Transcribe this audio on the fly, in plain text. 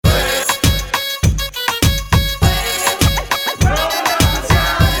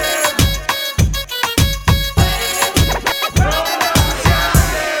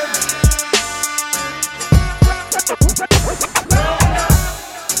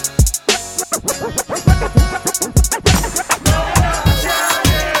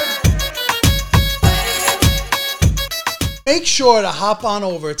Make sure to hop on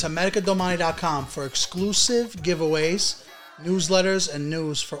over to medicadomani.com for exclusive giveaways, newsletters, and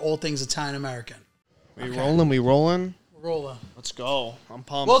news for all things Italian American. We rolling? Rolling. Let's go. I'm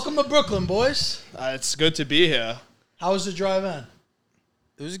pumped. Welcome to Brooklyn, boys. It's good to be here. How was the drive in?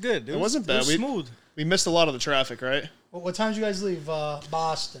 It was good. It wasn't bad. It was smooth. We missed a lot of the traffic, right? What time did you guys leave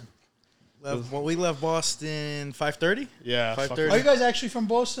Boston? We left Boston 5:30. Yeah. 5:30. Are you guys actually from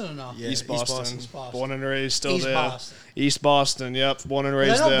Boston or no? Yeah, East Boston. East Boston. Born and raised, still East there. Boston. East Boston, yep. Born and I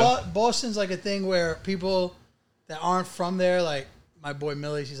raised know there. Boston's like a thing where people that aren't from there, like my boy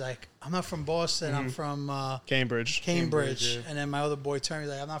Millie, he's like, I'm not from Boston. I'm from Cambridge. Cambridge. yeah. And then my other boy Terry's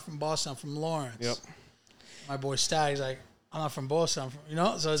like, I'm not from Boston. I'm from Lawrence. Yep. My boy Stag's like, I'm not from Boston. I'm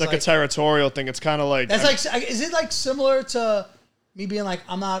from, so It's like a territorial thing. It's kind of like... that's like, is it like similar to me being like,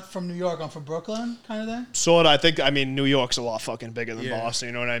 I'm not from New York, I'm from Brooklyn kind of thing? Sort of. New York's a lot fucking bigger than Yeah. Boston,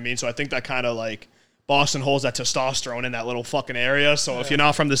 you know what I mean? So I think that kind of like... Boston holds that testosterone in that little fucking area. So if you're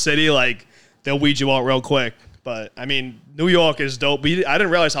not from the city, like, they'll weed you out real quick. But, New York is dope. I didn't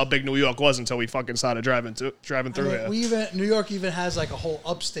realize how big New York was until we fucking started driving through here. New York even has like a whole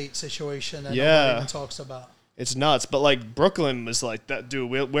upstate situation that Yeah. nobody even talks about. It's nuts. But, like, Brooklyn is like that, dude.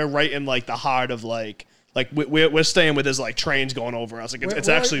 We're right in, like, the heart of, like we're staying with, there's, like, trains going over us. Like, it's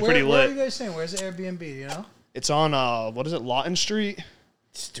actually pretty Where are lit. you guys staying? Where's the Airbnb, do you know? It's on, what is it, Lawton Street?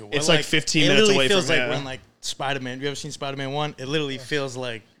 Dude, It's like 15 minutes away feels from like here. when like Spider-Man. You ever seen Spider-Man 1? It literally feels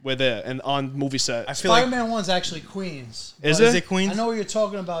like We're there and on movie set. I feel like Spider-Man 1's actually Queens. Is But it? it Queens? I know what you're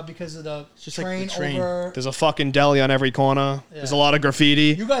talking about because of the just like train, the train. over. There's a fucking deli on every corner. Yeah. There's a lot of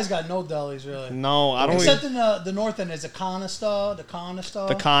graffiti. You guys got no delis, really. No, I don't. Except in the north end, there's a Kana store, the Kana store.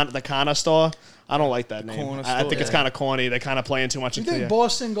 The Kana store. I don't like that name. Corner I store, think it's yeah. kind of corny. They're kind of playing too much You into think it.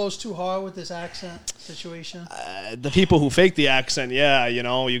 Boston goes too hard with this accent situation? The people who fake the accent, yeah,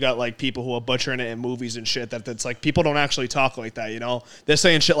 you got like people who are butchering it in movies and shit. That's like people don't actually talk like that. They're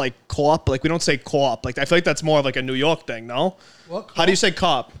saying shit like co-op. Like we don't say co-op. Like I feel like that's more of like a New York thing. No. What? How do you say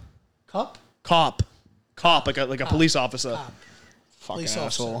cop? Cup? Cop. Like a police officer. Cop. Fucking Police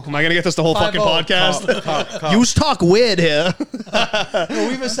asshole. officer. Am I gonna get this the whole fucking 5-0. podcast? You talk weird here. No,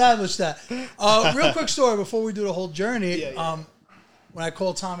 we've established that. Real quick story before we do the whole journey. When I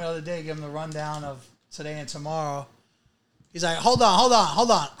called Tommy the other day, give him the rundown of today and tomorrow, he's like, hold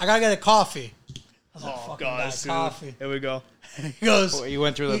on. I gotta get a coffee. I was like, fucking God, bad coffee. Here we go. He goes, you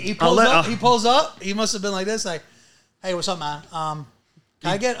went through the. he pulls up. He must have been like this, like, hey, what's up, man? Can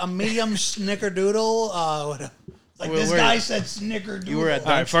I get a medium snickerdoodle? Like Where this were guy you? said snickerdoodle. You were at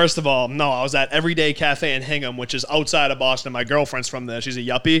All right, first of all, no, I was at Everyday Cafe in Hingham, which is outside of Boston. My girlfriend's from there. She's a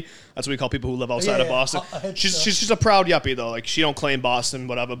yuppie. That's what we call people who live outside yeah, of Boston. a hipster. She's a proud yuppie, though. Like, she don't claim Boston,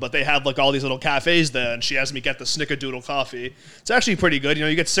 whatever, but they have, like, all these little cafes there, and she has me get the Snickerdoodle coffee. It's actually pretty good.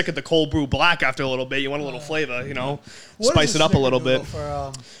 You get sick of the cold brew black after a little bit. You want a little flavor, What spice is it up a little bit.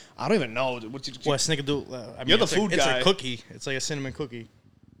 For, I don't even know. What snickerdoodle? You're the it's food It's guy. a cookie. It's like a cinnamon cookie.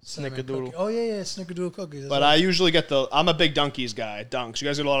 cinnamon Snickerdoodle. cookie. Oh yeah, snickerdoodle cookies. But I usually get I'm a big Dunkies guy. Dunks. You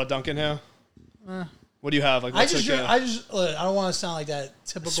guys get a lot of Dunkin' here? What do you have? Like, I don't want to sound like that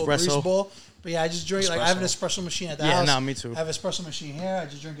typical Espresso. grease ball, but yeah, I just drink. Like I have an espresso machine at the house. Yeah, me too. I have an espresso machine here. I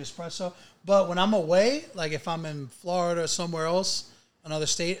just drink espresso. But when I'm away, like if I'm in Florida or somewhere else, another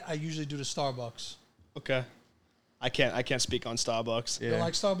state, I usually do the Starbucks. Okay. I can't speak on Starbucks. You don't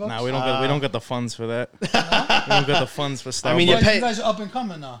like Starbucks? Nah, we don't get the funds for that. We don't get the funds for Starbucks. I mean, But pay- you guys are up and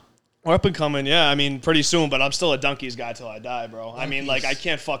coming now. We're up and coming, yeah. Pretty soon, but I'm still a Dunkies guy till I die, bro. Dunkies. Like, I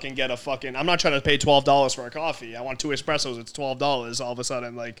can't fucking get I'm not trying to pay $12 for a coffee. I want 2 espressos. It's $12 all of a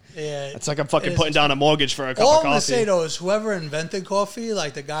sudden. Like, Yeah, it's like I'm fucking it is putting down a mortgage for a cup All of I'm gonna coffee. say though is whoever invented coffee,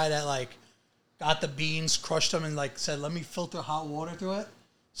 like the guy that like got the beans, crushed them, and like said, "Let me filter hot water through it."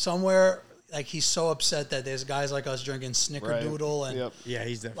 Somewhere, like he's so upset that there's guys like us drinking Snickerdoodle and Yep. yeah,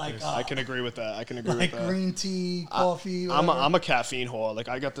 he's definitely. like I can agree with that. like green tea, coffee. I'm whatever. a caffeine whore. Like,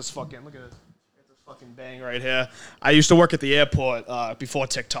 I got this fucking, look at it. Fucking bang right here. I used to work at the airport before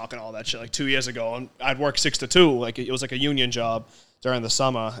TikTok and all that shit, like 2 years ago, and I'd work 6 to 2. Like it was like a union job during the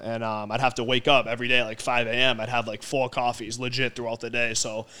summer, and I'd have to wake up every day at like 5 a.m. I'd have like 4 coffees legit throughout the day.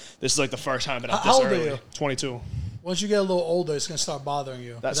 So this is like the first time I've been up How this old are early. you? 22. Once you get a little older, it's gonna start bothering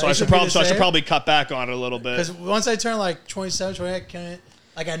you. So I should probably cut back on it a little bit. Because once I turn like 27, 28,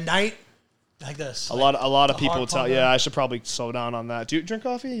 like at night, like this. A lot of the people hard tell. pumping. Yeah, I should probably slow down on that. Do you drink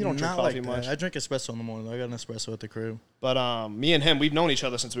coffee? You don't drink Not coffee like much. that. I drink espresso in the morning. I got an espresso at the crib. But me and him, we've known each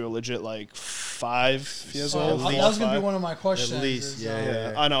other since we were legit like 5 years So old. that was gonna be one of my questions. At least, is,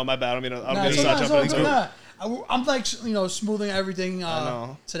 yeah. I know, my bad. I'm Nah, gonna it's start okay, jumping it's into okay. it. Nah. I'm like, smoothing everything I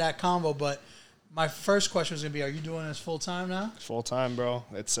know. to that convo, but my first question was going to be, are you doing this full time now? Full time, bro.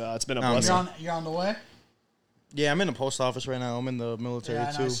 It's been a No, blessing. You're on the way? Yeah, I'm in the post office right now. I'm in the military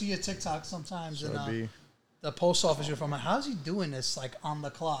Yeah, too. I see your TikTok sometimes. So And it'd be- the post office, you're from, like, how's he doing this, like, on the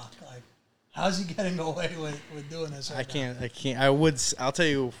clock? Like, how's he getting away with doing this right I can't. I'll tell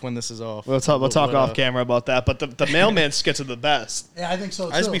you when this is off. We'll talk But, off camera about that. But the mailman skits are the best. now? Yeah, I think so,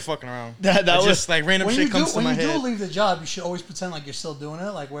 too. I just be fucking around. That I was just like random when shit you comes to my do head. leave the job, you should always pretend like you're still doing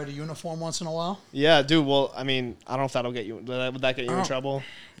it, like wear the uniform once in a while. yeah, dude. Well, I mean, I don't know if that'll get you. Would that get you in Oh. trouble?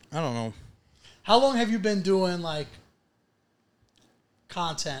 I don't know. How long have you been doing, like,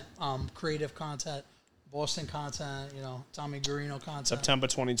 content, creative content, Boston content, Tommy Guarino content? September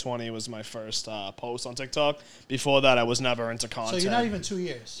 2020 was my first post on TikTok. Before that, I was never into So content. you're not even 2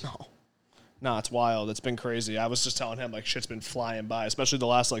 years. No, it's wild. It's been crazy. I was just telling him, like, shit's been flying by, especially the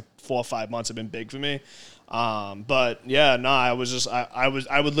last, like, 4 or 5 months have been big for me. But yeah, I was just, I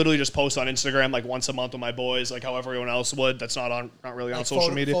would literally just post on Instagram, like, once a month with my boys, like how everyone else would. That's not really on Like social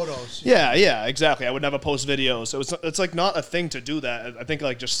media. Photos. Yeah, exactly. I would never post videos. So it's like not a thing to do that. I think,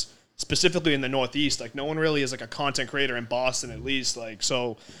 like, just specifically in the Northeast, like, no one really is like a content creator in Boston, at least. Like,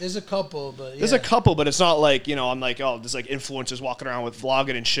 so There's a couple, but yeah. there's a couple, but it's not like, I'm like, oh, there's like influencers walking around with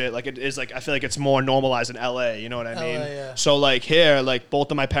vlogging and shit. Like, it is like, I feel like it's more normalized in LA, you know what I mean? yeah. So like here, like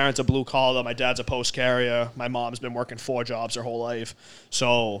both of my parents are blue collar. My dad's a post carrier. My mom's been working 4 jobs her whole life.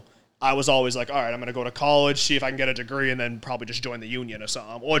 So I was always like, all right, I'm going to go to college, see if I can get a degree, and then probably just join the union or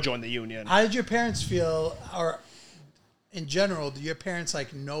something, or join the union. How did your parents feel, or in general, do your parents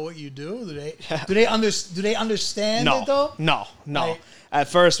like know what you do? Do they understand No, it though? no. Like- At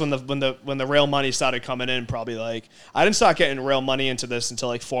first, when the real money started coming in, probably like I didn't start getting real money into this until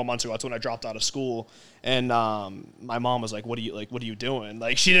like 4 months ago. That's when I dropped out of school, and my mom was like, "What are you doing?"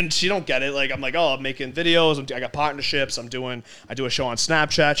 Like she don't get it. Like I'm like, "Oh, I'm making videos. I got partnerships. I do a show on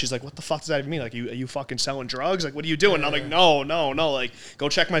Snapchat." She's like, "What the fuck does that even mean? Like, are you fucking selling drugs? Like, what are you doing?" And I'm like, "No. Like, go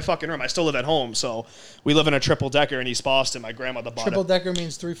check my fucking room. I still live at home, so we live in a triple decker in East Boston. My grandmother bought Triple it. decker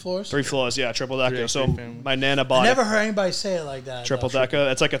means 3 floors? 3 floors, yeah, triple decker. Yeah, So three family. my nana I bought never it. heard anybody say it like that. Triple though. decker.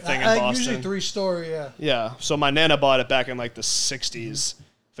 That's like a thing in I Boston. usually 3-story, yeah. Yeah, so my nana bought it back in like the 60s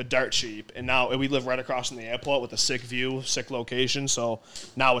for dirt cheap, and now we live right across from the airport with a sick view, sick location, so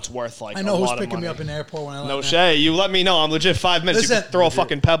now it's worth like I know a who's lot of picking me money. up in the airport when I No land. shade. You let me know. I'm legit 5 minutes. you Listen, can throw a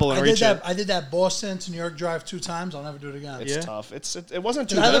fucking pebble and I did reach that. it. I did that Boston to New York drive 2 times. I'll never do it again. It's Yeah. tough. It wasn't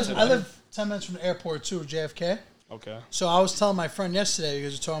too I bad. live 10 minutes from the airport too, JFK. Okay. So I was telling my friend yesterday, you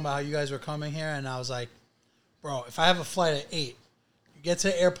guys were talking about how you guys were coming here, and I was like, bro, if I have a flight at 8, you get to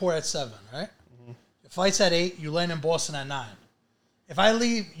the airport at 7, right? Mm-hmm. Your flight's at 8, you land in Boston at 9. If I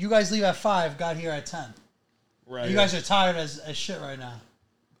leave, you guys leave at 5, got here at 10. Right. You guys are tired as shit right now.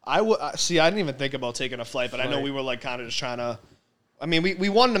 I didn't even think about taking a flight, but I know Right. we were like kind of just trying to. I mean, we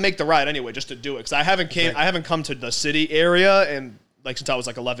wanted to make the ride anyway, just to do it, because I haven't come to the city area and like since I was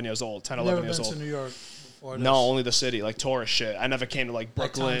like 11 years old, 10, I've 11 never years been old. to New York before this. No, only the city, like tourist shit. I never came to like Like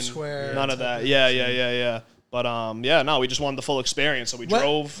Brooklyn, Times Square none of type that. of Yeah. But no, we just wanted the full experience, so we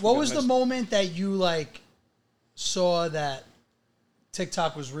drove. What we was got the nice- moment that you like saw that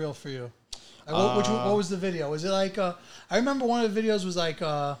TikTok was real for you? Like, what was the video? Was it like I remember one of the videos was like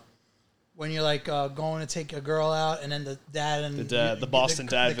when you're like going to take a girl out, and then the dad and the Boston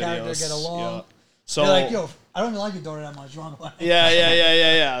dad the character videos. get along. Yeah. So They're like, yo, I don't even like your daughter that much. You want to like?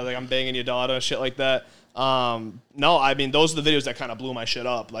 yeah. Like I'm banging your daughter, shit like that. No, I mean those are the videos that kind of blew my shit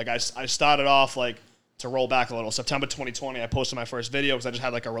up. Like I started off like to roll back a little. September 2020, I posted my first video because I just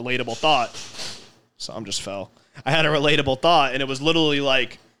had like a relatable thought. Something just fell. I had a relatable thought, and it was literally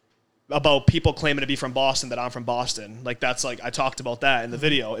like about people claiming to be from Boston that I'm from Boston. Like that's like I talked about that in the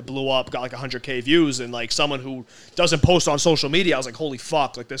video. It blew up, got like 100K views, and like someone who doesn't post on social media, I was like, holy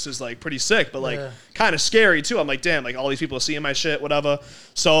fuck, like this is like pretty sick, but like Yeah. kind of scary too. I'm like, damn, like all these people are seeing my shit, whatever.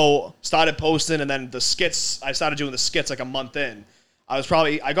 So started posting, and then the skits, I started doing the skits like a month in. I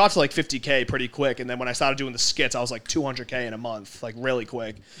got to like 50K pretty quick, and then when I started doing the skits, I was like 200K in a month, like really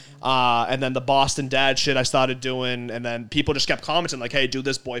quick. And then the Boston dad shit I started doing, and then people just kept commenting like, "Hey, do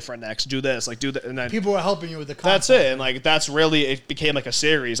this boyfriend next, do this, like do that." And then People were helping you with the content. that's it, and like that's really it became like a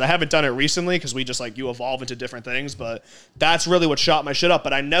series. I haven't done it recently because we just like you evolve into different things, but that's really what shot my shit up.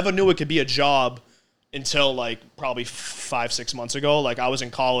 But I never knew it could be a job until like probably 5-6 months ago. Like I was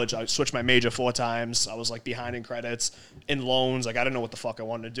in college, I switched my major 4 times. I was like behind in credits, in loans. Like I didn't know what the fuck I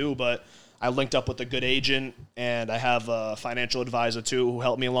wanted to do, but I linked up with a good agent, and I have a financial advisor too who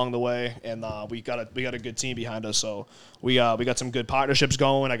helped me along the way, and we got a good team behind us. So we got some good partnerships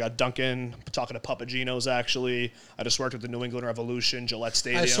going. I got Duncan talking to Papagino's actually. I just worked with the New England Revolution, Gillette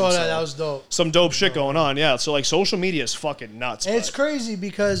Stadium. I saw that. So that was dope. Some dope shit going on. Yeah. So like social media is fucking nuts. It's crazy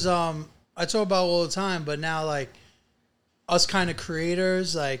because I talk about it all the time, but now like us kind of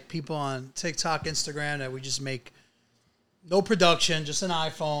creators, like people on TikTok, Instagram, that we just make. No production, just an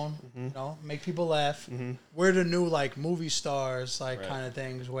iPhone, you know, make people laugh. We're the new, like, movie stars, like, kind of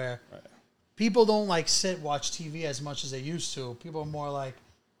things where people don't, like, watch TV as much as they used to. People are more, like,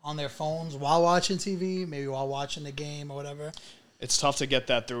 on their phones while watching TV, maybe while watching the game or whatever. It's tough to get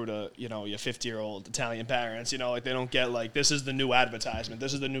that through to, you know, your 50-year-old Italian parents, you know, like, they don't get, like, this is the new advertisement,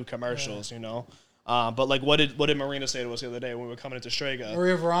 this is the new commercials, you know. But like, what did Marina say to us the other day when we were coming into Strega?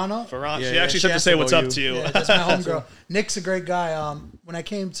 Maria Verano. She actually said to say what's up to you. Yeah, that's my homegirl. Nick's a great guy. When I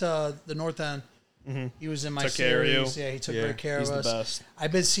came to the North End, he was in my series. Yeah, he took great care of us. He's the best.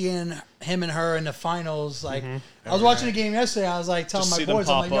 I've been seeing him and her in the finals. Like, I was watching the game yesterday. I was like telling my boys,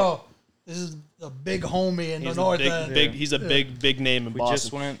 I'm like, yo, this is a big homie in the North End. He's a big name in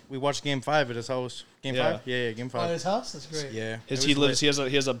Boston. We watched Game 5 at his house. Game 5? Yeah, Game 5. At his house? That's great. Yeah. He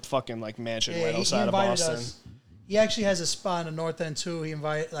has a fucking like mansion right outside of Boston. He actually has a spot in the North End too.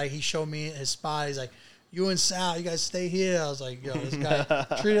 He showed me his spot. He's like, you and Sal, you guys stay here. I was like, yo, this guy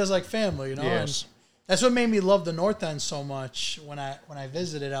treated us like family, you know? Yes. And that's what made me love the North End so much. When I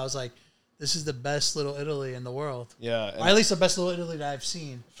visited, I was like, this is the best Little Italy in the world. Yeah. Or at least the best Little Italy that I've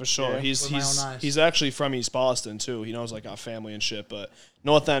seen. For sure. Yeah. He's actually from East Boston, too. He knows, like, our family and shit. But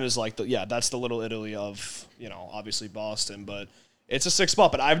North End is, like, that's the Little Italy of, you know, obviously Boston. But it's a sick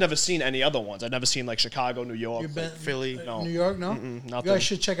spot. But I've never seen any other ones. I've never seen, like, Chicago, New York, You've been, Philly. No. New York, no? Nothing. You guys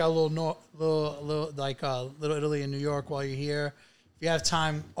should check out Little Italy in New York while you're here. If you have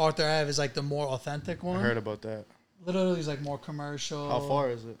time, Arthur Ave is, like, the more authentic one. I heard about that. Little Italy is, like, more commercial. How far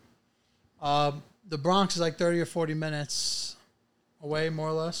is it? The Bronx is like 30 or 40 minutes away, more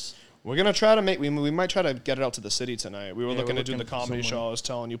or less. We're going to try to we might try to get it out to the city tonight. We were looking to do the comedy show I was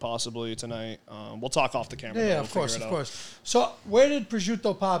telling you possibly tonight. We'll talk off the camera. Yeah, of course. So where did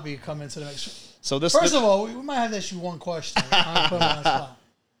Prosciutto Papi come into the mix? So First of all, we might have to ask you one question. I'm put him on the spot.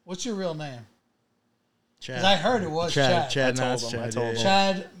 What's your real name? Because I heard it was Chad. Chad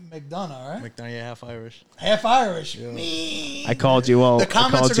Chad McDonough, right? McDonough, yeah, half Irish. Half Irish. Yeah. Me. I called you out. The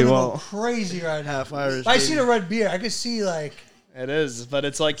comments are going to go crazy right now. Half Irish. If I see the red beard, I could see like... It is, but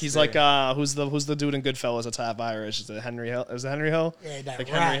it's like he's like who's the dude in Goodfellas that's half Irish? Is it Henry Hill? Is it Henry Hill? Yeah, that like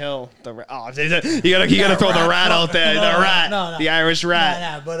rat. Henry Hill. You gotta throw the rat out there. The rat. No. The Irish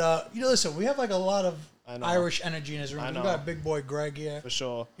rat. But you know, listen, we have like a lot of Irish energy in this room. We got big boy Greg here. For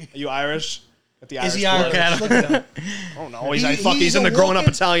sure. Are you Irish? Is he Irish? Look at him. Oh no, he's in the grown up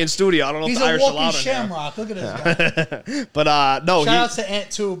Italian studio. I don't know if the Irish are allowed in there. He's a walking shamrock. Look at this guy. But no. Shout out to Ant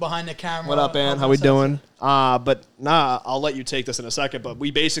 2 behind the camera. What up, Ant? How we doing? But I'll let you take this in a second. But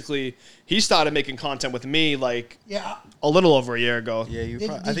he started making content with me like a little over a year ago. Yeah,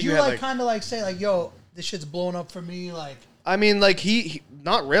 did you like kind of like say like, yo, this shit's blowing up for me, like. I mean, like, he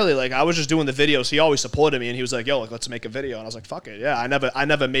not really. Like, I was just doing the videos. He always supported me, and he was like, yo, like, let's make a video. And I was like, fuck it, yeah. I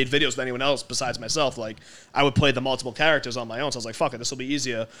never made videos with anyone else besides myself. Like, I would play the multiple characters on my own, so I was like, fuck it, this will be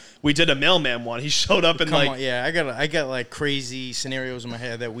easier. We did a mailman one. He showed up and, yeah, I got, like, crazy scenarios in my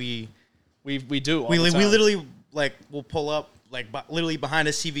head that we do all we the time. We literally, like, we'll pull up, like, literally behind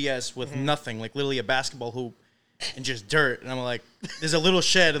a CVS with nothing, like, literally a basketball hoop and just dirt. And I'm like, there's a little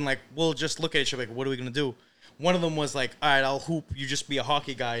shed, and, like, we'll just look at each other, like, what are we going to do? One of them was like, all right, I'll hoop. You just be a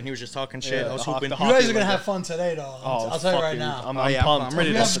hockey guy. And he was just talking shit. I was hooping. You guys are going to have fun today, though. I'll tell you right now. I'm pumped. I'm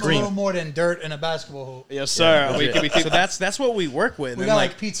ready to scream. We have a little more than dirt in a basketball hoop. Yes, sir. So that's what we work with. We got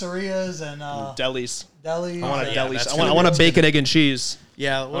like pizzerias and... delis. I want a delis. I want a bacon, egg, and cheese.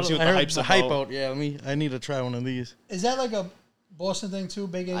 Yeah. I see what the hype out. Yeah, I need to try one of these. Is that like a Boston thing too?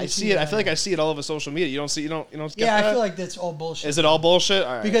 Bacon, egg, and cheese? I see it. I feel like I see it all over social media. You don't get that? I feel like that's all bullshit. Is it all bullshit?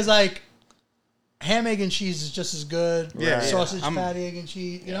 All right. Because like... ham, egg, and cheese is just as good. Yeah, sausage, patty, egg, and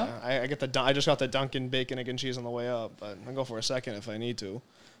cheese. You know, I just got the Dunkin' bacon, egg, and cheese on the way up, but I'll go for a second if I need to.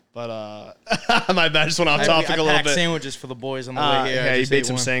 But my bad, I just went off topic a little bit. Sandwiches for the boys on the way here. Yeah, he made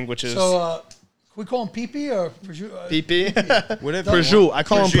some sandwiches. So, can we call him Pee-Pee or Pee-Pee? Whatever. Prosciutto. I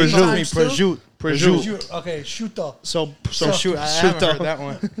call him prosciutto. Prosciutto. Okay, shoot. So shoot. I haven't heard that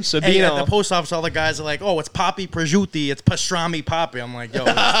one. Sabino. Hey, at the post office, all the guys are like, "Oh, it's Papi Prosciutti. It's pastrami Papi." I'm like, "Yo,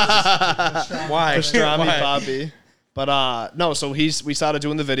 why pastrami Papi?" But no, so we started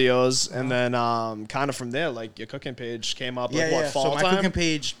doing the videos, and then kind of from there, like your cooking page came up. Fall so my time? cooking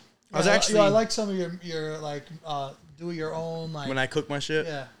page. I was I like some of your like do your own like when I cook my shit.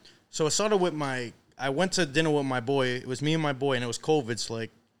 Yeah. So it started with I went to dinner with my boy. It was me and my boy, and it was COVID. So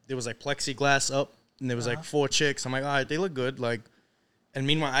like, there was like plexiglass up, and there was like 4 chicks. I'm like, all right, they look good. Like, and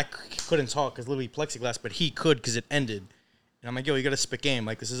meanwhile, I couldn't talk because literally plexiglass, but he could because it ended. And I'm like, yo, you got to spit game.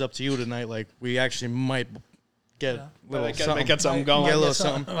 Like, this is up to you tonight. Like, we actually might get a little something. Get something going. Get a little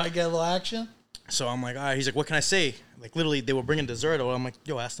something. Might get a little action. So I'm like, all right. He's like, what can I say? Like, literally, they were bringing dessert over. I'm like,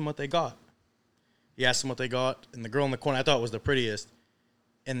 yo, ask them what they got. He asked them what they got, and the girl in the corner I thought was the prettiest.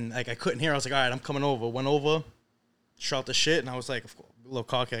 And, like, I couldn't hear. I was like, all right, I'm coming over. Went over, shot the shit, and I was like, a little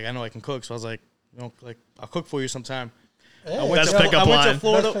cocky. Like, I know I can cook. So I was like, you know, like, I'll cook for you sometime. Hey, I went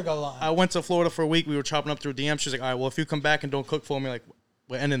to Florida for a week. We were chopping up through DMs. She's like, all right, well, if you come back and don't cook for me, like,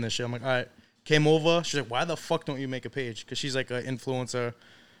 we're ending this shit. I'm like, all right. Came over. She's like, why the fuck don't you make a page? Because she's like an influencer.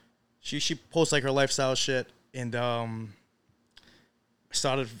 She posts like her lifestyle shit. And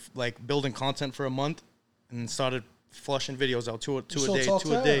started like building content for a month and started flushing videos out two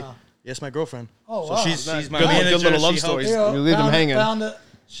a day. Yes, my girlfriend. Oh, so wow. she's my good, manager. good little love She stories. helps- You leave them hanging.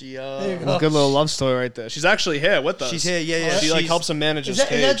 She There you go. Good little love story right there. She's actually here with us. she's here. Yeah. She like She's- helps him manage his Is that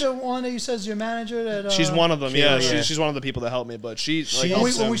page. the one that you said is your manager? That She's one of them. Yeah, Yeah. she's one of the people that helped me. But she like, When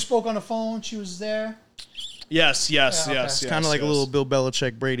helps we him. spoke on the phone, she was there. Yes. Yeah, okay. It's kind of like a little Bill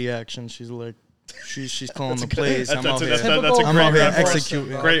Belichick Brady action. She's like, she's calling the plays. I'm out here. That's a Typical great I'm reference.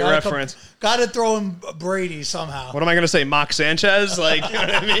 executing. Great Gotta reference. Got to throw in Brady somehow. What am I going to say? Mock Sanchez? Like, you know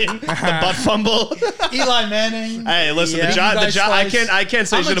what I mean? The butt fumble? Eli Manning. Hey, listen, Yeah. the Giants. You guys I can't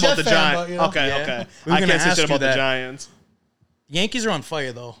say I'm a shit about Jet the fan, Giants. but, you know. Okay. Yeah. We I were can't gonna say ask shit you about the that. Giants. Yankees are on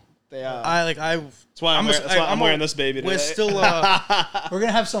fire though. They are. That's why I'm wearing this baby We're today. still. We're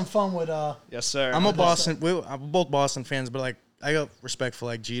gonna have some fun with. Yes, sir. I'm both Boston fans, but like I got respect for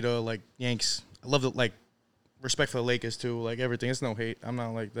like Jeter, like Yanks. I love it, like respect for the Lakers too, like everything. It's no hate. I'm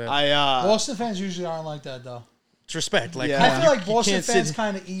not like that. Boston fans usually aren't like that though. It's respect. Like Yeah. I feel like you Boston can't fans sit-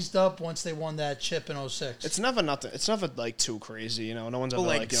 kind of eased up once they won that chip in 06. It's never nothing. It's never like too crazy, you know. No one's ever But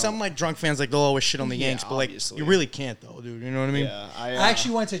like like you know, some like drunk fans, like they'll always shit on the Yeah, Yanks, but like obviously. you really can't though, dude. You know what I mean? Yeah, I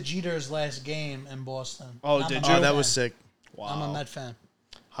actually went to Jeter's last game in Boston. Oh, And I'm did a you? Met Oh, that fan. was sick. wow. I'm a Met fan.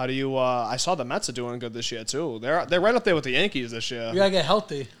 How do you? I saw the Mets are doing good this year too. They're right up there with the Yankees this year. We gotta get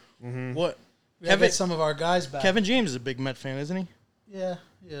healthy. What? We gotta get some of our guys back. Kevin James is a big Met fan, isn't he? Yeah.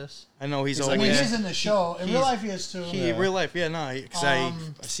 Yes. I know he's He's I like, mean, always. he's in the show. In real he's- life, he is too. He real life, yeah, no, because I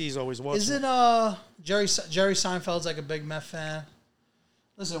Um, see he's always watching. Isn't Jerry Seinfeld's like a big Met fan?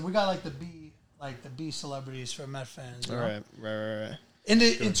 Listen, we got like the B celebrities for Met fans. You know? Right.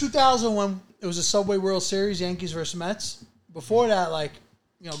 In 2000, when it was a Subway World Series, Yankees versus Mets. Before that, like,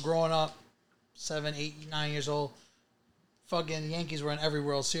 you know, growing up, 7, 8, 9 years old, fucking Yankees were in every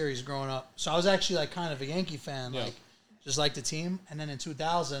World Series growing up. So I was actually like kind of a Yankee fan, Yeah. like just like the team. And then in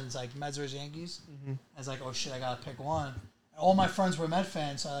 2000s, like Mets versus Yankees, I was like, oh shit, I gotta pick one. And all my friends were Met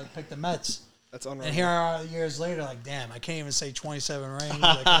fans, so I like picked the Mets. That's unreal. And here are years later, like, damn, I can't even say 27 rings.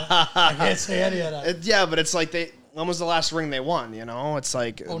 I can't say any of that. Yeah, but it's like when was the last ring they won? You know, it's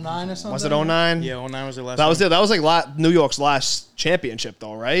like 09 or something? Was it 09? Yeah, 09 was the last. That was one. it. That was like New York's last championship,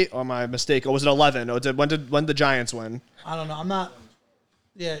 though, right? Or am I mistaken? Or was it 11? Or when did the Giants win? I don't know. I'm not.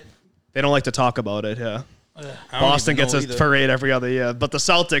 Yeah. They don't like to talk about it. Yeah, I don't Boston even gets know a either. parade every other year, but the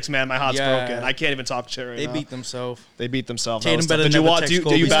Celtics, man, my heart's Yeah. broken. I can't even talk shit right They now. beat themselves. They beat themselves. Tatum That was better tough. Did you never watch? text Do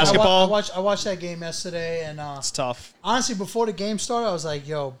you Kobe. basketball? I watched that game yesterday, and It's tough. honestly, before the game started, I was like,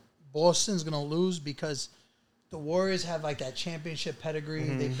 "Yo, Boston's gonna lose because the Warriors have like that championship pedigree.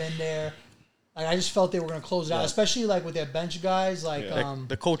 Mm-hmm. They've been there. Like, I just felt they were gonna close it out, especially like with their bench guys like Yeah.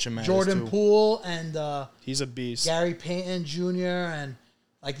 The coaching matters Jordan too. Poole and He's a beast. Gary Payton Jr. and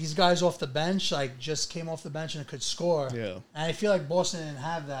like these guys off the bench, like just came off the bench and could score. Yeah. And I feel like Boston didn't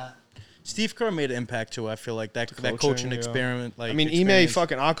have that. Steve Kerr made an impact too. I feel like that coaching, coaching yeah. experiment. Like I mean, Ime, experience.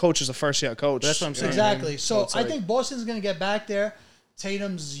 fucking our coach is a first year coach. That's what I'm saying. Exactly. So it's I like- think Boston's gonna get back there.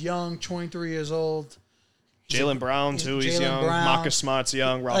 Tatum's young, 23 years old. Jalen Brown too. He's Jaylen young. Brown. Marcus Smart's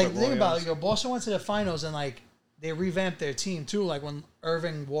young. Robert Like Williams. think about it, Boston went to the finals and like they revamped their team too. Like when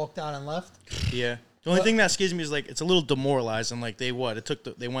Irving walked out and left. Yeah. The only thing that scares me is like it's a little demoralizing. Like they went to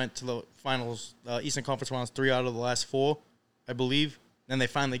the finals, Eastern Conference Finals 3 out of the last 4, I believe. Then they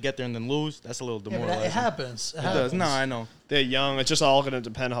finally get there and then lose. That's a little Yeah, but demoralizing. it happens. It It happens. does. No, I know. They're young. It's just all going to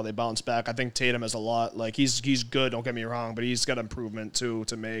depend how they bounce back. I think Tatum has a lot. Like he's good. Don't get me wrong, but he's got improvement too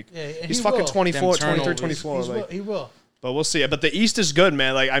to make. Yeah, and he's he fucking will. 24, Them 23, turnovers. 24. Like, He will. but we'll see. But the East is good,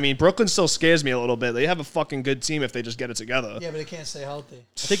 man. Like I mean, Brooklyn still scares me a little bit. They have a fucking good team if they just get it together. Yeah, but they can't stay healthy.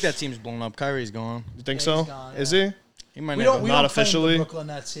 I think that team's blown up. Kyrie's gone. You think Yeah, so? he's gone, Is yeah. he? He might We never. don't. We Not don't claim officially? the Brooklyn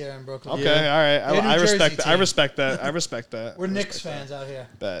Nets here in Brooklyn. Okay, Yeah. all right. They're New I Jersey respect that. I team. respect that. I respect that. We're Knicks fans out here.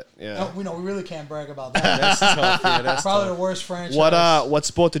 Bet. Yeah. No, we really can't brag about that. That's tough. Yeah, that's Probably tough. the worst franchise. What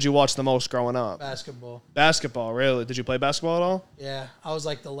sport did you watch the most growing up? Basketball. Basketball, really? Did you play basketball at all? Yeah, I was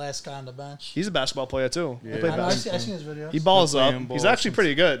like the last guy on the bench. He's a basketball player too. He Yeah. played I know. I basketball. seen his videos. He balls Been up. playing He's ball actually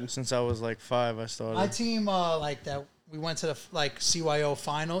pretty good. Since I was like 5, I started. My team, like that, we went to the CYO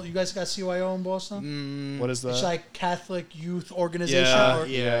final. You guys got CYO in Boston? What is that? It's like Catholic Youth Organization Yeah, or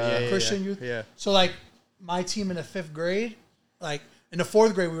yeah, Christian yeah. Youth. Yeah. So like my team in the 5th grade, like in the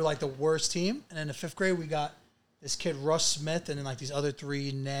 4th grade we were like the worst team, and in the 5th grade we got this kid Russ Smith and then like these other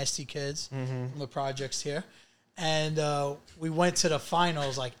 3 nasty kids from the projects here, and we went to the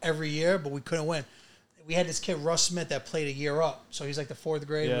finals like every year, but we couldn't win. We had this kid Russ Smith that played a year up, so he's like the 4th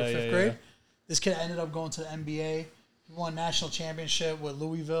grade, Yeah, or the 5th yeah, grade. yeah. This kid ended up going to the NBA. He won national championship with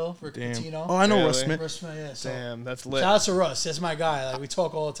Louisville, Rick Damn. Pitino. Oh, I know Really? Russ Smith. Russ Smith, yeah. So Damn, that's lit. shout out to Russ. That's my guy. Like we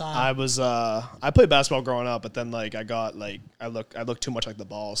talk all the time. I played basketball growing up, but then like I looked too much like the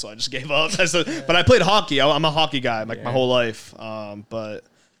ball, so I just gave up. But I played hockey. I'm a hockey guy like my whole life. But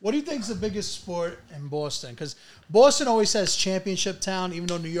What do you think is the biggest sport in Boston? Because Boston always says championship town, even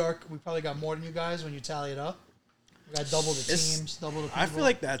though New York, we probably got more than you guys when you tally it up. We got double the It's- teams, double the people. I feel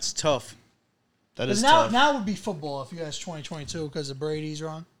like that's tough. that Because is now, tough. now would be football if you guys 2022 because of Brady's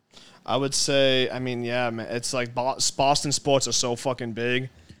run. I would say, I mean, yeah, man, it's like Boston sports are so fucking big.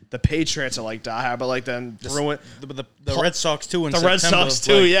 The Patriots are like die hard, but like then Bruin, The Red Sox too. In the Red September, Sox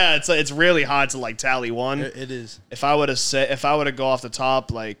too. like, Yeah, it's really hard to like tally one. It is. If I were to go off the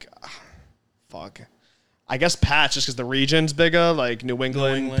top, like, fuck, I guess Pats just because the region's bigger, like New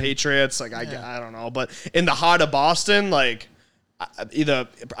England. Patriots. Like I don't know, but in the heart of Boston, like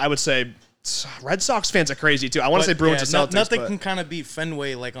I would say Red Sox fans are crazy too. I want to say Bruins or Celtics. Nothing but can kind of beat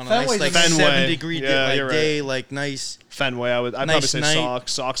Fenway like on a Fenway's nice like Fenway. 7-degree Yeah, like, you're right. day, like nice. Fenway. I'd probably Nice say night.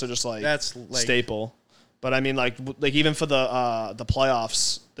 Sox. Sox are just like That's like staple. But I mean, like even for the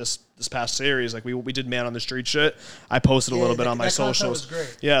playoffs this past series, like we did man on the street shit. I posted a little bit on my that content socials. was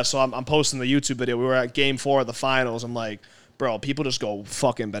great. Yeah, so I'm posting the YouTube video. We were at Game 4 of the finals. I'm like, bro, people just go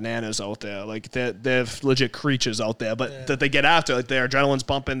fucking bananas out there. Like they're legit creatures out there. But that they get after, like their adrenaline's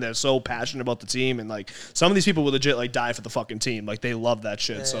pumping. They're so passionate about the team, and like some of these people will legit like die for the fucking team. Like they love that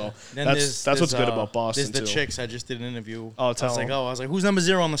shit. So Then that's what's good about Boston There's the too. chicks. I just did an interview. Oh, I tell was like, 'em. I was like, who's number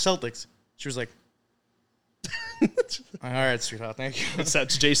 0 on the Celtics? She was like, all right, sweetheart, thank you.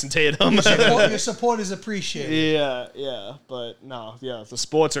 That's Jason Tatum. Your support is appreciated. Yeah, but no, yeah, the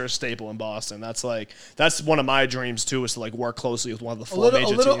sports are a staple in Boston. That's one of my dreams too, is to like work closely with one of the four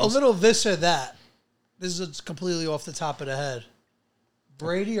major teams. A little this or that. This is completely off the top of the head.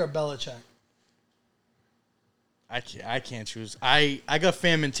 Brady or Belichick? I can't choose. I got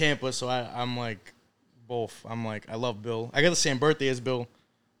fam in Tampa, so I'm like both. I'm like I love Bill. I got the same birthday as Bill,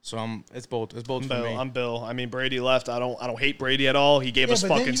 so it's both. It's both for me. I'm Bill. I mean, Brady left. I don't hate Brady at all. He gave us but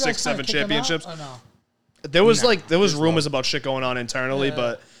didn't fucking you guys 6-7 kinda kick him out, championships. or no? There was there's rumors about shit going on internally, Yeah.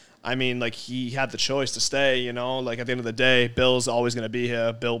 but I mean, like he had the choice to stay. You know, like at the end of the day, Bill's always going to be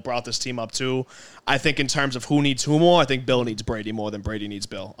here. Bill brought this team up too. I think in terms of who needs who more, I think Bill needs Brady more than Brady needs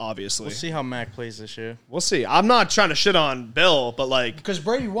Bill. Obviously, We'll see how Mac plays this year. We'll see. I'm not trying to shit on Bill, but like, Because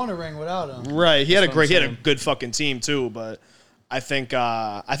Brady won a ring without him. right, he had what I'm a saying. good fucking team too. But I think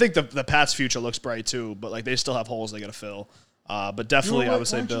the Pats' future looks bright too. But like they still have holes they got to fill. But definitely, I would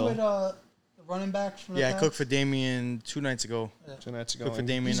say weren't you Bill. with, the running back from the Yeah, I Pats? cooked for Damien 2 nights ago. 2 nights ago. Cooked for and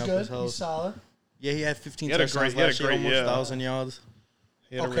Damien He's up good. his He's house. solid. Yeah, he had 15 He had a touchdowns great- last year, almost year. 1,000 yards.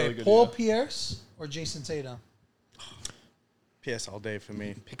 He had a Okay, really good Paul year. Pierce or Jason Tatum? PS all day for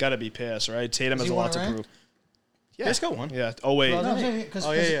me. It got to be Pierce, right? Tatum Does has he a want lot a to ring? prove. Yeah. Pierce got one. Yeah. Oh wait. Well, I'm saying, 'cause-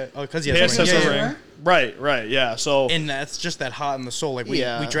 Oh, yeah. Oh, because he Pierce has has one. a Yeah, ring. Right. Yeah. So And that's just that hot in the soul. Like, we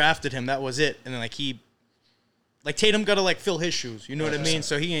Yeah. drafted him. That was it. And then, like, Tatum got to, like, fill his shoes. You know what I mean?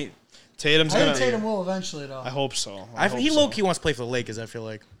 So he ain't. Tatum's I gonna. think Tatum will eventually, though. I hope so. He hope low-key wants to play for the Lakers, I feel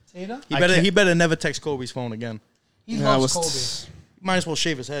like. Tatum? He better never text Kobe's phone again. He Yeah, loves Kobe. Might as well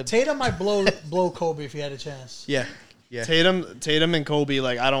shave his head. Tatum might blow Kobe if he had a chance. Yeah. Tatum and Kobe,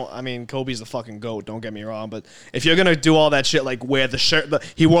 like I mean, Kobe's the fucking goat. Don't get me wrong, but if you're gonna do all that shit, like wear the shirt,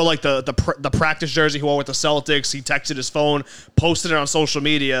 he wore like the practice jersey he wore with the Celtics. He texted his phone, posted it on social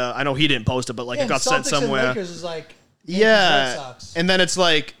media. I know he didn't post it, but like Yeah, it got and sent Celtics and somewhere. Lakers is like Yankees, Red Yeah, Sox. and then it's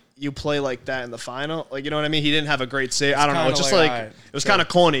like you play like that in the final, like you know what I mean. He didn't have a great save. I don't know. kinda It's just like, like alright, it was kind of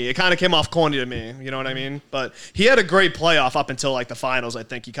corny. It kind of came off corny to me. You know what I mean? But he had a great playoff up until like the finals. I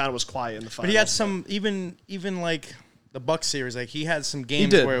think he kind of was quiet in the finals. But he had some, even like the Bucks series, like he had some games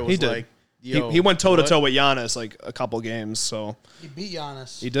did. where it He was did. like, yo, he went toe to what? toe with Giannis like a couple games. So He beat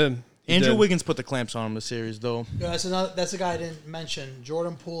Giannis. he did. Andrew did. Wiggins put the clamps on him this series, though. Yeah, that's a guy I didn't mention.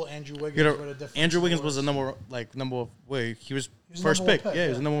 Jordan Poole, Andrew Wiggins. You know, were the different Andrew Wiggins was scores. the number. Wait, he was was first number one pick. pick, Yeah, he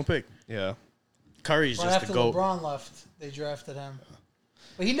was yeah. the number 1 pick. Yeah. Curry's Right just after the GOAT. LeBron left, they drafted him.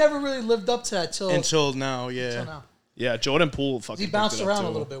 But he never really lived up to that till Until now, yeah. now. Yeah, Jordan Poole fucking He bounced picked it up, around a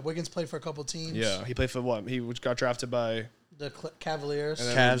too. little bit. Wiggins played for a couple teams. Yeah, he played for what? He got drafted by The Cavaliers. and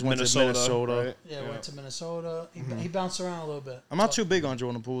then Cavs went to Minnesota. right? Yeah, went to Minnesota. He bounced around a little bit. I'm not too big on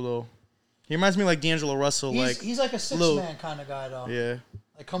Jordan Poole, though. He reminds me like D'Angelo Russell. He's like a little- six-man kind of guy, though. Yeah.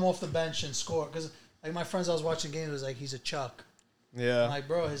 Like, come off the bench and score. Because, like, my friends I was watching games was like, he's a Chuck. Yeah. I'm like,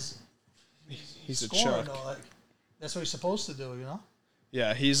 bro, He's a scoring, chuck. though. Like, that's what he's supposed to do, you know?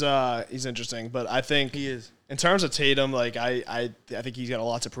 Yeah, he's interesting, but I think He is. in terms of Tatum, like I think he's got a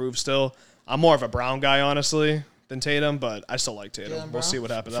lot to prove still. I'm more of a Brown guy, honestly, than Tatum, but I still like Tatum. Jaylen We'll Brown? see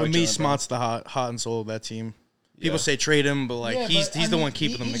what happens. I For like me, Jaylen Brown. Smart's the heart and soul of that team. People Yeah. say trade him, but like Yeah, he's but, I the mean, one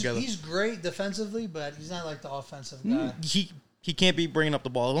keeping them he's- together. He's great defensively, but he's not like the offensive guy. He can't be bringing up the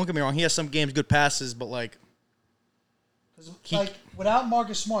ball. Don't get me wrong. He has some games good passes, but like 'Cause, like, without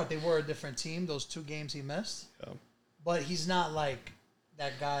Marcus Smart, they were a different team, those 2 games he missed. Yeah. But he's not like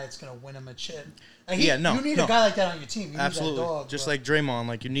that guy that's going to win him a chip. Like, Yeah, no, you need no. a guy like that on your team. You absolutely, need that dog. just bro. like Draymond,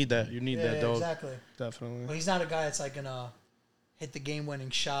 like you need that. You need yeah, that dog. exactly. Definitely. But he's not a guy that's like going to hit the game-winning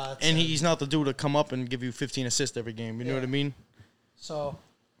shots. And he's not the dude to come up and give you 15 assists every game. You know Yeah. what I mean? So,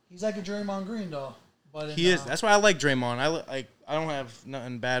 he's like a Draymond Green, though. But He is. That's why I like Draymond. I don't have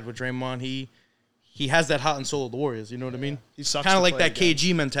nothing bad with Draymond. He has that heart and soul of the Warriors. You know what I mean? He sucks Kind to of like play that against.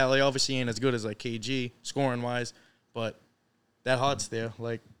 KG mentality. Obviously, he ain't as good as like KG scoring wise, but that heart's there.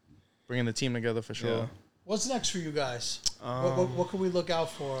 Like bringing the team together for sure. Yeah. What's next for you guys? What can we look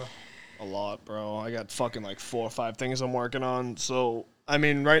out for? A lot, bro. I got fucking like 4 or 5 things I'm working on. So, I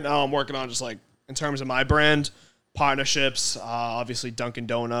mean, right now I'm working on just like, in terms of my brand, partnerships, obviously Dunkin'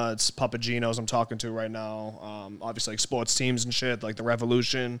 Donuts, Papagino's I'm talking to right now. Obviously like sports teams and shit, like the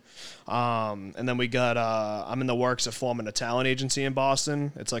Revolution. And then we got, I'm in the works of forming a talent agency in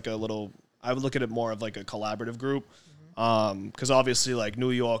Boston. It's like a little, I would look at it more of like a collaborative group. Because obviously like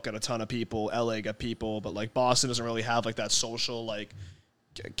New York got a ton of people, LA got people, but like Boston doesn't really have like that social like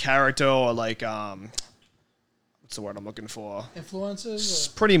character or like what's the word I'm looking for? Influences? It's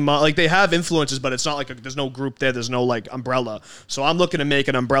pretty much like they have influences, but it's not like there's no group there. There's no like umbrella. So I'm looking to make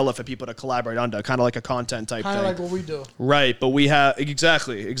an umbrella for people to collaborate under, kind of like a content type Kind thing. of like what we do. Right, but we have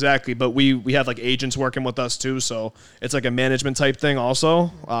exactly. But we have like agents working with us too, so it's like a management type thing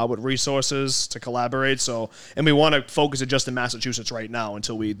also with resources to collaborate. So and we want to focus it just in Massachusetts right now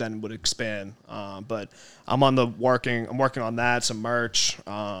until we then would expand. But I'm working on that, some merch.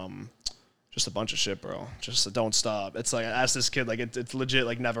 Just a bunch of shit, bro. Just don't stop. It's like I asked this kid, like it's legit,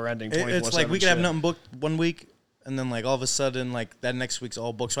 like never ending. 24/7 It's like we could have shit. nothing booked one week, and then like all of a sudden like that next week's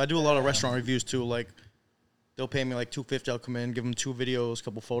all booked. So I do a lot of restaurant reviews too. Like they'll pay me like $250. I'll come in, give them 2 videos,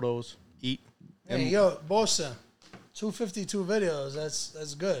 couple photos, eat. Hey, yo, Boston, 252 videos.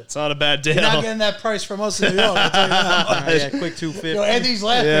 That's good. It's not a bad deal. You're not getting that price from us in New York. I'll tell you that. Yeah, quick 250. Yo, Andy's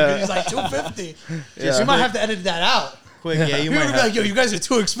laughing Yeah. because he's like 250. Yeah. You might have to edit that out. Quick, yeah, you You're might gonna be have. like, yo, you guys are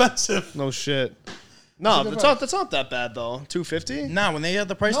too expensive. No shit. No, that's not that bad though. 250. Nah, when they had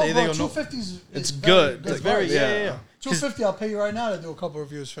the price, No, they bro, go no. 250 is It's very good. It's very price. yeah. 250. I'll pay you right now to do a couple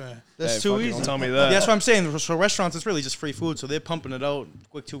reviews for you. That's Hey, too fucking easy. don't tell me that. Yeah, that's what I'm saying. For restaurants, it's really just free food, so they're pumping it out.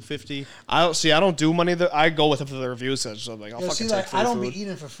 Quick 250. I don't do money. I go with it for the reviews. So I'm like, I'll Yo, fucking see, take like, free I don't food. be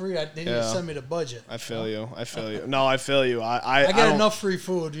eating for free. They need to Yeah. send me the budget. I feel you. No, I feel you. I I get don't- enough free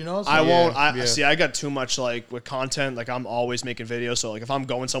food, you know? So I won't. Yeah. See, I got too much like with content. Like I'm always making videos. So like if I'm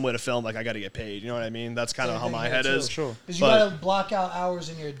going somewhere to film, like I got to get paid. You know what I mean? That's kind of Same how thing my here, head too. is. Sure. Because you But- got to block out hours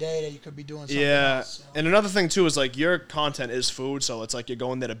in your day that you could be doing something Yeah, else. You know? and another thing too is like your content is food, so it's like you're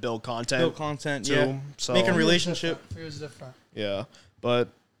going there to build content. Build content, too, yeah. so- Making Fear's relationship. different. Fear's different. Yeah, but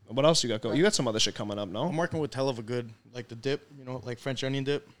what else you got going? You got some other shit coming up, no? I'm working with hell of a good, like the dip, like French onion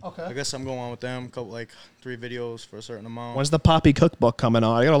dip. Okay. I guess I'm going on with them. Couple like 3 videos for a certain amount. When's the Poppy cookbook coming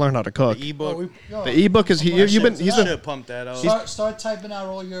out? I gotta learn how to cook. the ebook? The ebook is you've been he's Should been pump that out. Start typing out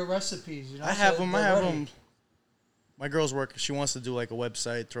all your recipes. You know, I have so them. they're ready. My girl's work. She wants to do like a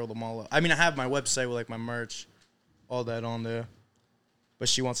website, throw them all up. I mean, I have my website with like my merch, all that on there. But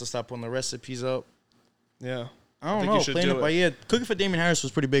she wants to start putting the recipes up. yeah. I don't think know. you should Playing do it by it. ear. Cooking for Damien Harris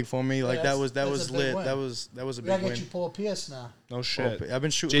was pretty big for me. Like that that's was a big lit. win. That was a We big gotta win. get you Paul Pierce now. No shit. I've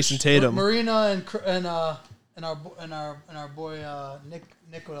been shooting. Jason Tatum. Marina and our boy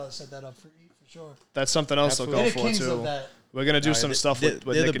Nicola set that up for sure. That's something else Absolutely. to They're go the kings for of too. that. We're gonna do Nah, some they- stuff with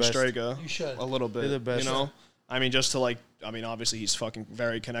they're Nick the and best. Strager. You should. A little bit. They're the best. You know. I mean, just to like, I mean, obviously he's fucking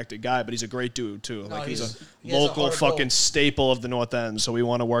very connected guy, but he's a great dude too. No, Like he he's has a a local heart of fucking gold. staple of the North End. So we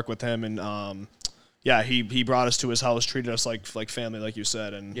want to work with him, and yeah, he brought us to his house, treated us like family, like you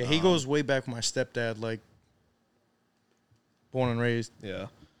said, and Yeah, he goes way back with my stepdad, like born and raised. Yeah,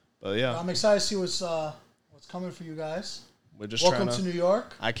 but yeah, I'm excited to see what's coming for you guys. we're just Welcome trying to New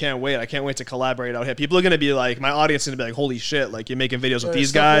York. I can't wait. I can't wait to collaborate out here. People are gonna be like, my audience is gonna be like, holy shit, like you're making videos with The these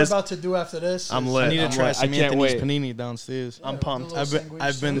stuff guys. we're about to do after this. I'm is- lit. I need to I'm try lit. some I can't Anthony's wait. panini downstairs. I'm Yeah, pumped. do a little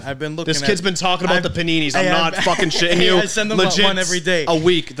sandwich I've been looking. This kid's been talking about the paninis. I'm not fucking shitting you. I send them Legit, one every day. A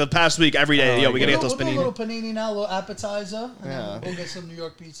week. The past week, every day. Yo, we gotta get those We'll do a panini. little panini now, a little appetizer, and Yeah. then we'll get some New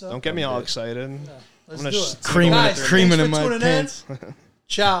York pizza. Don't get me all excited. Let's I'm do gonna it. creaming, Guys, creaming thanks in for my tuning pants.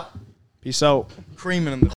 Ciao. Peace out. Creaming in the